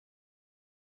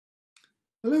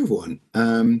Hello,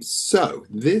 everyone. So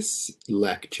this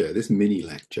lecture, this mini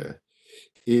lecture,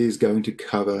 is going to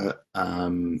cover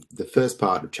the first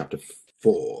part of chapter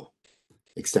 4,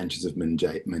 extensions of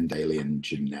Mendelian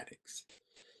genetics.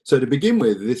 So to begin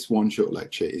with, this one short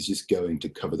lecture is just going to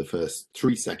cover the first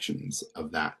 3 sections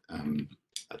of that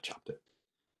chapter.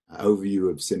 Overview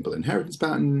of simple inheritance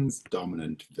patterns,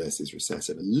 dominant versus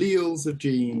recessive alleles of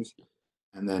genes,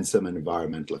 and then some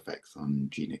environmental effects on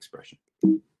gene expression.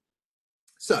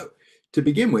 So to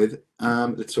begin with,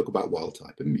 let's talk about wild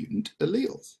type and mutant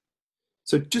alleles.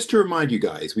 So just to remind you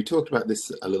guys, we talked about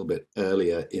this a little bit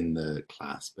earlier in the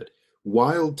class, but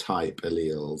wild type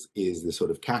alleles is the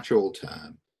sort of catch-all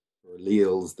term for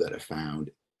alleles that are found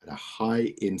at a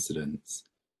high incidence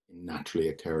in naturally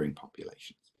occurring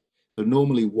populations. So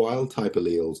normally wild type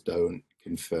alleles don't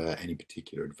confer any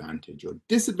particular advantage or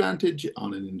disadvantage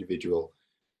on an individual.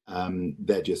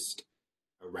 They're just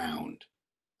around.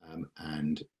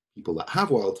 And people that have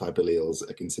wild type alleles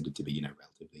are considered to be,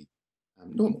 relatively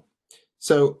normal.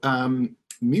 So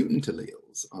mutant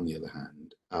alleles, on the other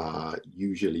hand, are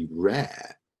usually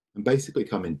rare and basically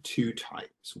come in 2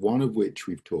 types, one of which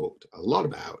we've talked a lot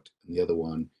about, and the other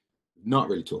one we've not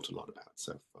really talked a lot about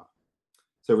so far.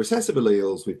 So recessive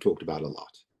alleles we've talked about a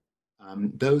lot.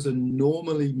 Those are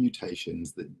normally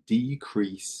mutations that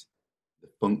decrease the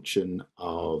function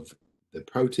of the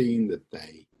protein that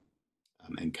they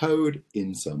encode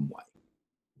in some way.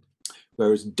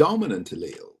 Whereas dominant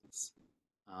alleles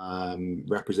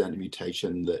represent a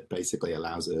mutation that basically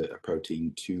allows a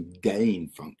protein to gain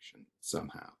function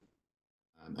somehow.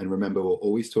 And remember, we're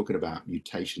always talking about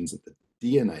mutations at the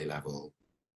DNA level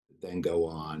that then go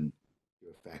on to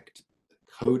affect the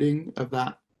coding of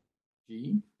that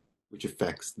gene, which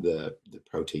affects the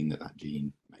protein that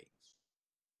gene makes.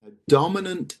 Now,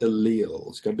 dominant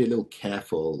alleles, got to be a little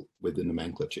careful with the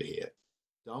nomenclature here.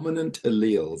 Dominant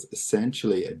alleles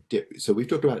essentially so we've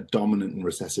talked about dominant and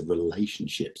recessive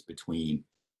relationships between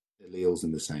alleles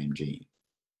in the same gene.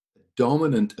 A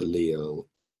dominant allele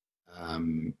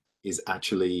is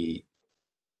actually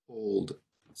called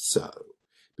so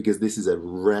because this is a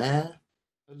rare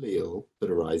allele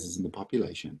that arises in the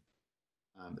population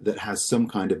that has some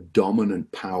kind of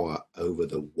dominant power over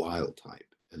the wild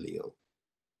type allele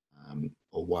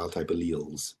or wild type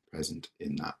alleles present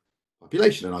in that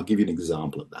population. And I'll give you an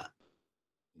example of that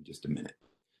in just a minute.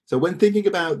 So when thinking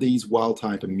about these wild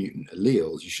type and mutant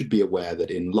alleles, you should be aware that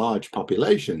in large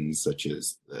populations, such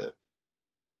as the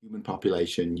human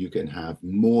population, you can have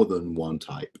more than one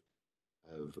type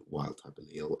of wild type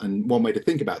allele. And one way to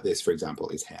think about this, for example,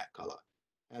 is hair color.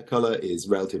 Hair color is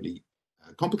relatively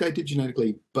complicated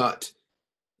genetically, but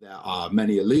there are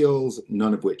many alleles,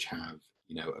 none of which have,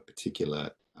 a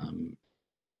particular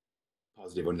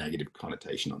positive or negative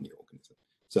connotation on the organism.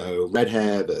 So red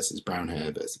hair versus brown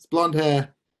hair versus blonde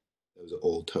hair, those are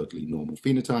all totally normal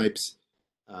phenotypes.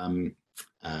 And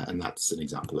that's an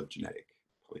example of genetic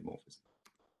polymorphism.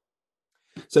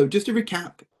 So just to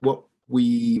recap what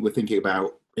we were thinking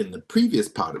about in the previous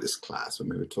part of this class when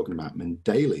we were talking about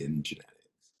Mendelian genetics.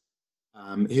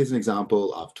 Here's an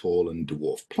example of tall and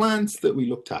dwarf plants that we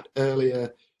looked at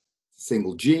earlier.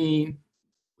 Single gene,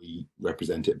 we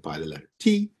represent it by the letter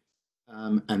T.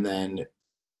 And then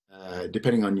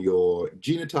depending on your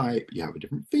genotype, you have a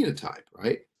different phenotype,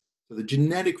 right? So the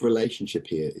genetic relationship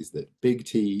here is that big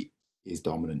T is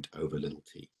dominant over little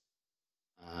t.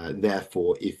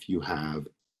 Therefore, if you have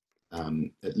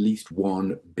at least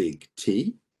one big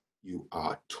T, you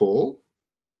are tall.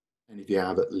 And if you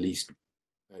have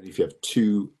if you have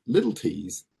 2 little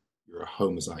t's, you're a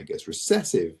homozygous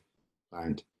recessive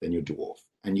plant, then you're dwarf.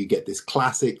 And you get this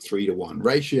classic 3-to-1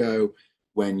 ratio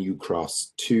when you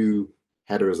cross 2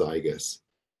 heterozygous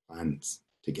plants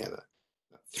together.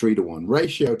 That 3-to-1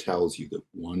 ratio tells you that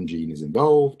one gene is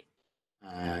involved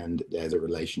and there's a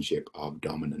relationship of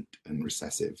dominant and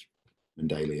recessive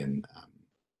Mendelian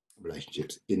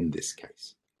relationships in this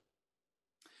case.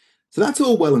 So that's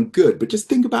all well and good, but just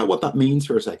think about what that means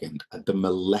for a second at the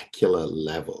molecular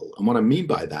level. And what I mean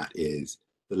by that is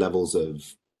the levels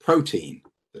of protein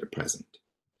that are present.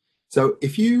 So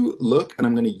if you look, and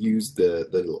I'm going to use the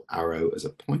little arrow as a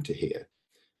pointer here,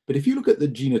 but if you look at the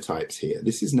genotypes here,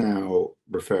 this is now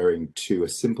referring to a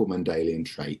simple Mendelian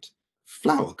trait,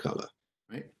 flower color,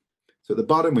 right? So at the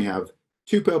bottom we have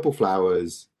 2 purple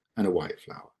flowers and a white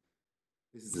flower.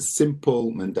 This is a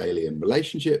simple Mendelian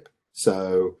relationship.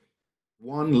 So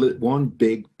one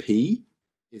big P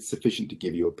is sufficient to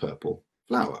give you a purple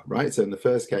flower, right? So in the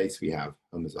first case, we have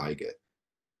homozygous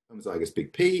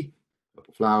big P,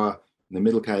 purple flower. In the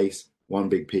middle case, one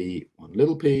big P, one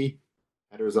little p,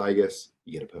 heterozygous,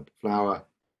 you get a purple flower.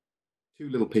 two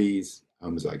little p's,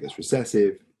 homozygous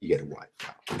recessive, you get a white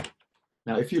flower.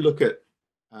 Now, if you look at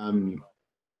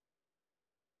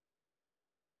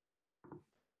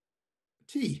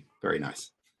tea, very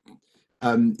nice.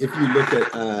 If you look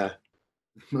at,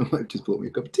 my wife just bought me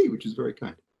a cup of tea, which is very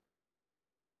kind.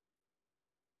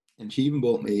 And she even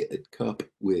bought me a cup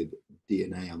with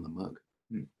DNA on the mug.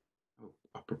 Oh,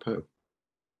 apropos.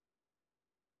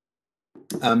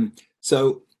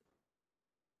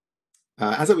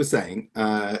 As I was saying,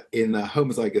 in the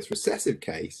homozygous recessive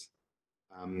case,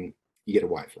 you get a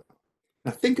white flower.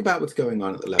 Now think about what's going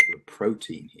on at the level of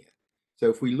protein here. So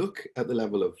if we look at the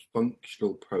level of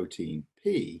functional protein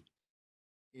P,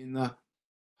 in the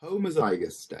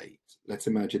homozygous state, let's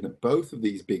imagine that both of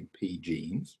these big P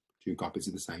genes, two copies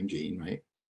of the same gene, right,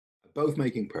 are both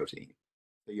making protein.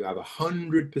 So you have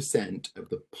 100% of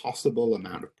the possible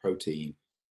amount of protein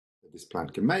that this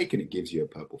plant can make, and it gives you a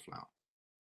purple flower.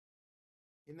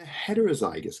 In the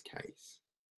heterozygous case,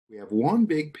 we have one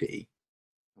big P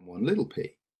and one little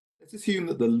p. Let's assume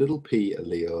that the little p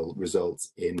allele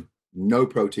results in no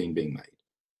protein being made,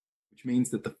 which means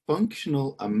that the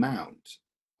functional amount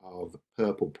of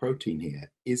purple protein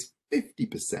here is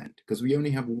 50% because we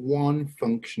only have one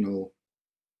functional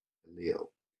allele.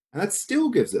 And that still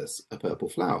gives us a purple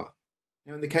flower.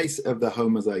 Now, in the case of the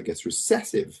homozygous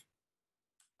recessive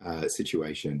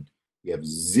situation, we have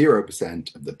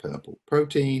 0% of the purple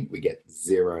protein. We get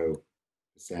 0%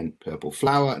 purple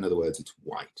flower. In other words, it's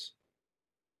white.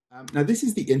 Now, this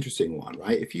is the interesting one,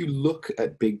 right? If you look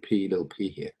at big P, little p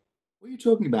here, what you're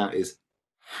talking about is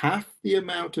half the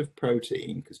amount of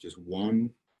protein, because just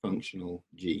one functional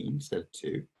gene instead of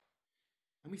two,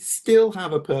 and we still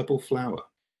have a purple flower,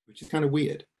 which is kind of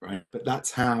weird, right? But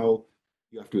that's how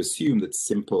you have to assume that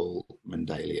simple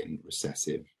Mendelian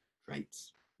recessive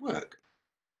traits work.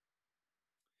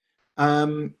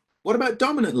 What about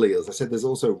dominant alleles? I said there's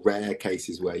also rare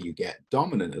cases where you get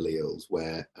dominant alleles,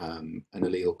 where an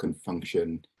allele can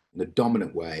function in a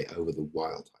dominant way over the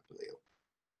wild type allele.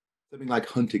 Something like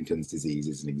Huntington's disease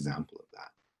is an example of that.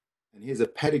 And here's a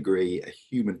pedigree, a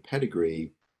human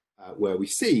pedigree, where we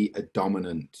see a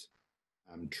dominant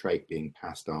trait being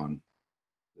passed on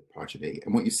the progeny.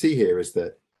 And what you see here is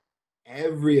that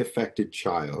every affected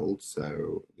child,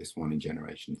 so this one in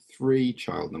generation 3,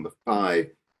 child number 5,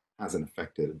 has an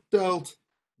affected adult.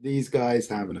 These guys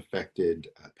have an affected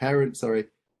parent,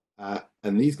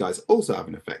 and these guys also have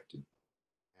an affected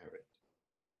parent.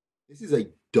 This is a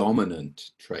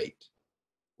dominant trait.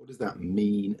 What does that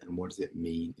mean, and what does it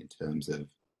mean in terms of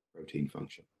protein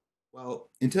function? Well,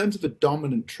 in terms of a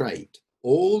dominant trait,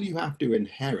 all you have to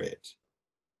inherit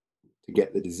to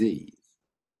get the disease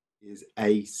is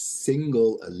a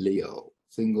single allele,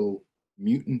 single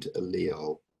mutant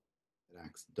allele that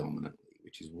acts dominantly,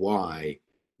 which is why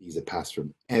these are passed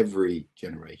from every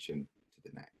generation to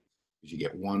the next. Because you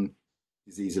get one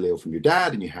disease allele from your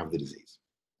dad and you have the disease.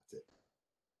 That's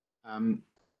it.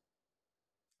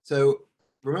 So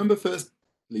remember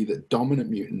firstly that dominant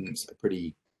mutants are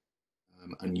pretty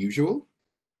unusual.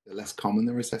 They're less common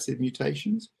than recessive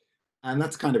mutations. And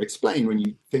that's kind of explained when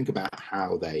you think about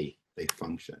how they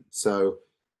function. So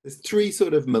there's 3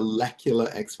 sort of molecular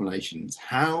explanations.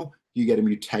 How do you get a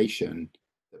mutation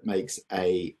that makes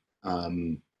a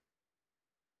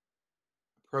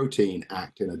protein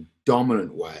act in a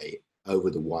dominant way over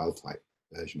the wild type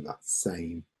version of that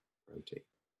same protein?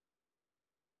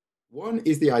 One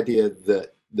is the idea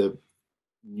that the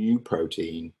new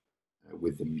protein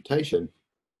with the mutation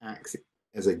acts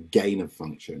as a gain of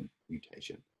function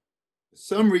mutation. For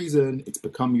some reason, it's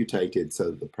become mutated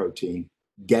so that the protein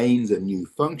gains a new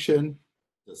function.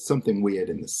 There's something weird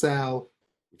in the cell,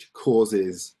 which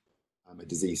causes a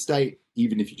disease state,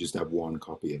 even if you just have one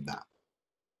copy of that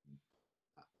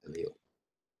allele.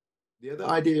 The other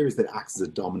idea is that it acts as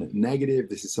a dominant negative.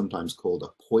 This is sometimes called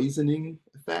a poisoning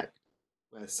effect,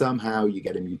 where somehow you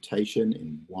get a mutation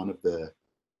in one of the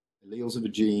alleles of a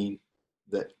gene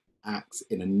that acts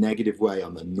in a negative way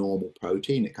on the normal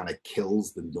protein. It kind of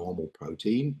kills the normal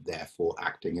protein, therefore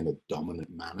acting in a dominant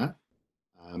manner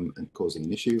and causing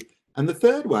an issue. And the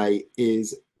third way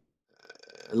is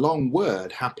a long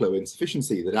word,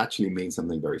 haploinsufficiency, that actually means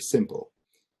something very simple.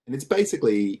 And it's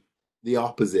basically the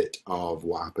opposite of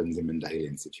what happens in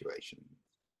Mendelian situations.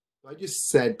 So I just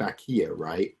said back here,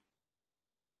 right,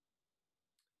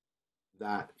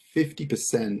 that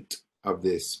 50% of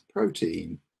this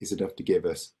protein is enough to give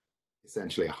us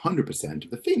essentially 100%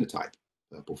 of the phenotype,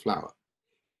 purple flower.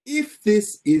 If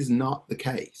this is not the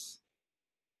case,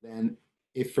 then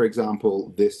if, for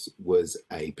example, this was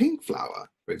a pink flower,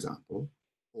 for example,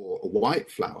 or a white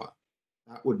flower,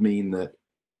 that would mean that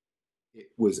it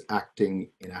was acting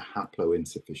in a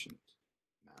haploinsufficient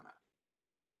manner.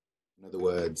 In other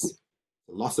words,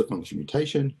 the loss of function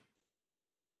mutation,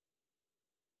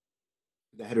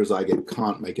 the heterozygote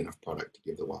can't make enough product to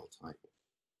give the wild type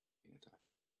phenotype.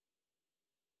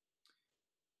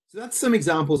 So that's some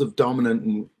examples of dominant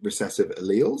and recessive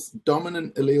alleles.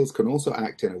 Dominant alleles can also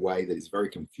act in a way that is very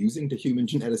confusing to human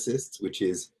geneticists, which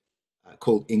is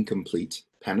called incomplete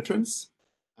penetrance.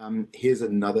 Here's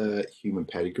another human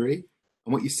pedigree.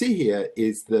 And what you see here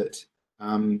is that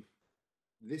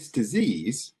this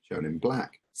disease, shown in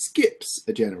black, skips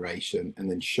a generation and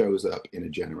then shows up in a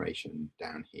generation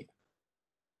down here.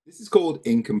 This is called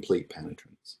incomplete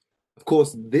penetrance. Of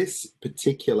course, this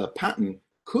particular pattern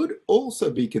could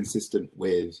also be consistent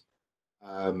with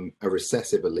a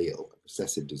recessive allele, a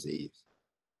recessive disease.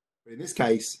 But in this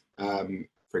case,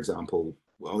 for example,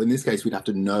 well, in this case, we'd have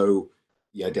to know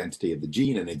the identity of the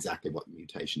gene and exactly what the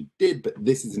mutation did, but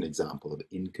this is an example of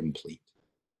incomplete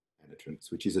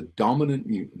penetrance, which is a dominant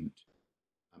mutant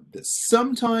that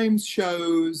sometimes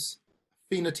shows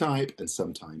phenotype and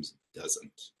sometimes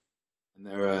doesn't. And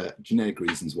there are genetic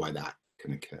reasons why that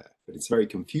can occur, but it's very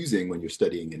confusing when you're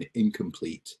studying an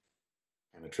incomplete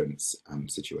penetrance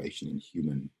situation in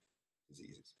human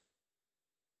diseases.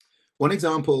 One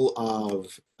example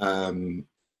of an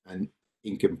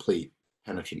incomplete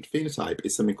penetrant phenotype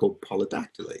is something called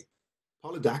polydactyly.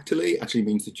 Polydactyly actually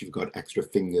means that you've got extra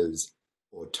fingers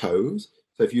or toes.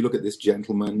 So if you look at this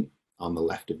gentleman on the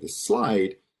left of this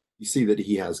slide, you see that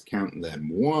he has, count them,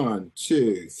 1,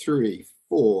 2, 3,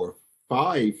 4,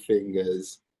 5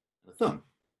 fingers and a thumb.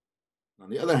 And on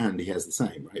the other hand, he has the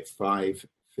same, right? 5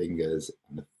 fingers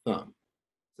and a thumb.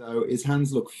 So his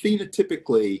hands look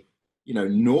phenotypically,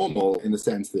 normal in the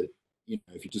sense that,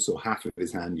 if you just saw half of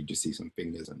his hand, you just see some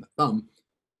fingers and a thumb.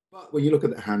 But when you look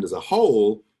at the hand as a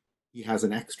whole, he has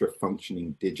an extra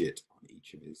functioning digit on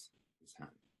each of his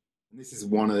hand. And this is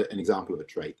an example of a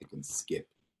trait that can skip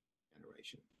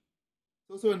generation.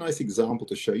 It's also a nice example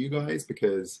to show you guys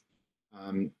because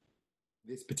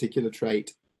this particular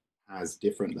trait has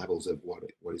different levels of what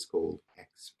is called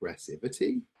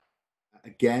expressivity.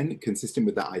 Again, consistent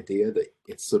with the idea that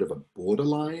it's sort of a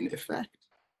borderline effect.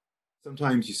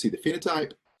 Sometimes you see the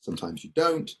phenotype, sometimes you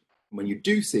don't. And when you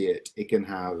do see it, it can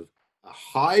have a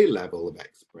high level of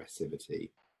expressivity.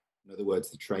 In other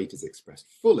words, the trait is expressed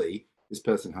fully. This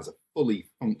person has a fully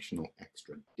functional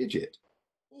extra digit.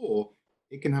 Or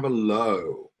it can have a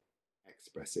low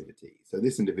expressivity. So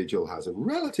this individual has a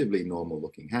relatively normal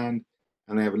looking hand,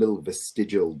 and they have a little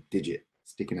vestigial digit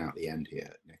sticking out the end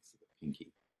here next to the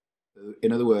pinky. So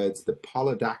in other words, the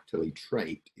polydactyly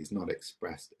trait is not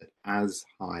expressed at as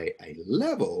high a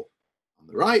level on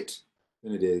the right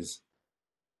than it is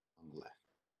on the left.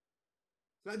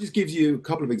 So that just gives you a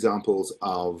couple of examples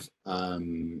of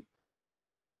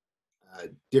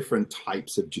different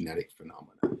types of genetic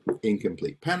phenomena: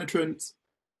 incomplete penetrance,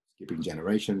 skipping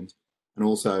generations, and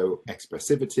also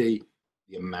expressivity,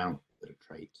 the amount that a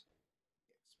trait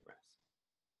expresses.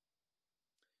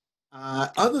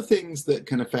 Other things that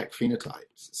can affect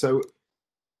phenotypes. So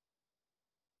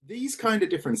these kind of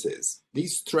differences,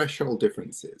 these threshold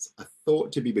differences, are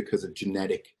thought to be because of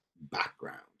genetic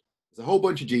background. There's a whole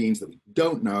bunch of genes that we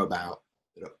don't know about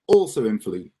that are also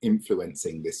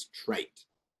influencing this trait,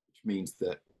 which means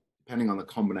that depending on the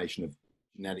combination of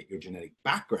your genetic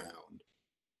background,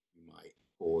 you might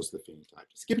cause the phenotype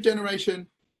to skip a generation,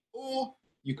 or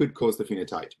you could cause the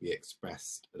phenotype to be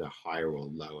expressed at a higher or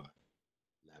lower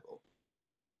level.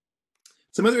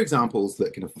 Some other examples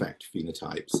that can affect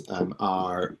phenotypes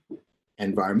are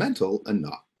environmental and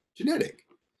not genetic.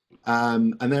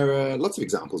 And there are lots of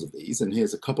examples of these, and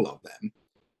here's a couple of them.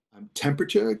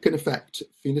 Temperature can affect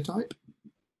phenotype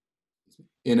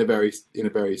in a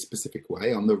very specific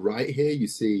way. On the right here, you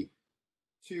see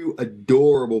 2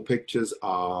 adorable pictures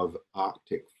of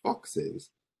Arctic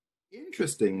foxes.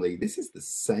 Interestingly, this is the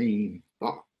same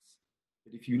fox,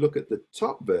 but if you look at the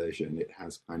top version, it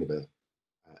has kind of a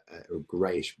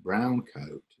grayish brown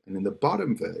coat, and in the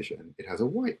bottom version, it has a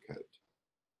white coat.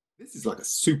 This is like a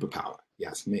superpower, you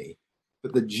ask me.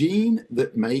 But the gene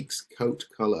that makes coat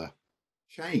color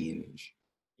change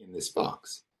in this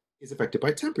fox is affected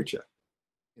by temperature.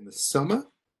 In the summer,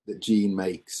 the gene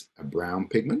makes a brown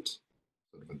pigment,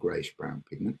 sort of a grayish brown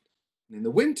pigment. And in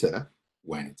the winter,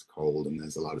 when it's cold and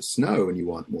there's a lot of snow and you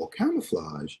want more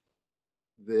camouflage,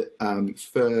 the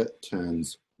fur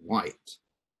turns white.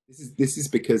 This is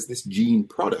because this gene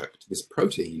product, this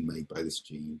protein made by this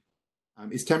gene,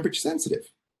 is temperature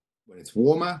sensitive. When it's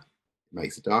warmer, it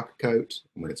makes a darker coat,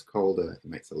 and when it's colder, it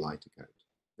makes a lighter coat.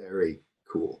 Very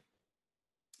cool.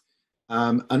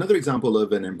 Another example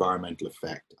of an environmental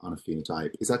effect on a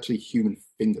phenotype is actually human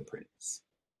fingerprints.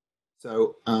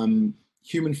 So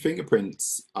human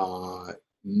fingerprints are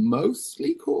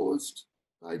mostly caused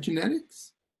by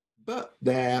genetics, but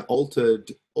they're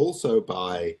altered also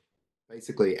by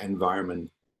basically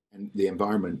environment and the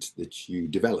environment that you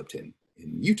developed in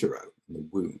utero, in the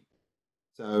womb.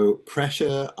 So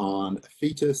pressure on a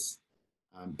fetus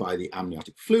by the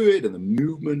amniotic fluid and the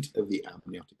movement of the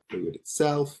amniotic fluid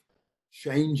itself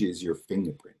changes your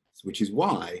fingerprints, which is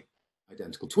why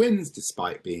identical twins,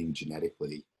 despite being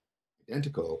genetically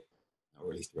identical,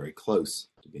 or at least very close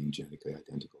to being genetically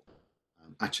identical,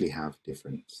 actually have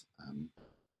different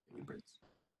fingerprints.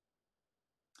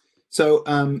 So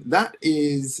that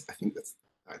is, I think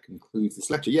that concludes this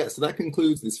lecture. Yeah, so that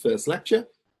concludes this first lecture,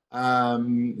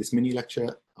 this mini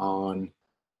lecture on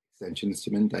extensions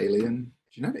to Mendelian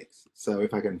genetics. So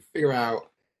if I can figure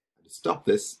out how to stop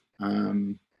this,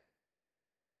 we'll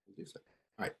do so.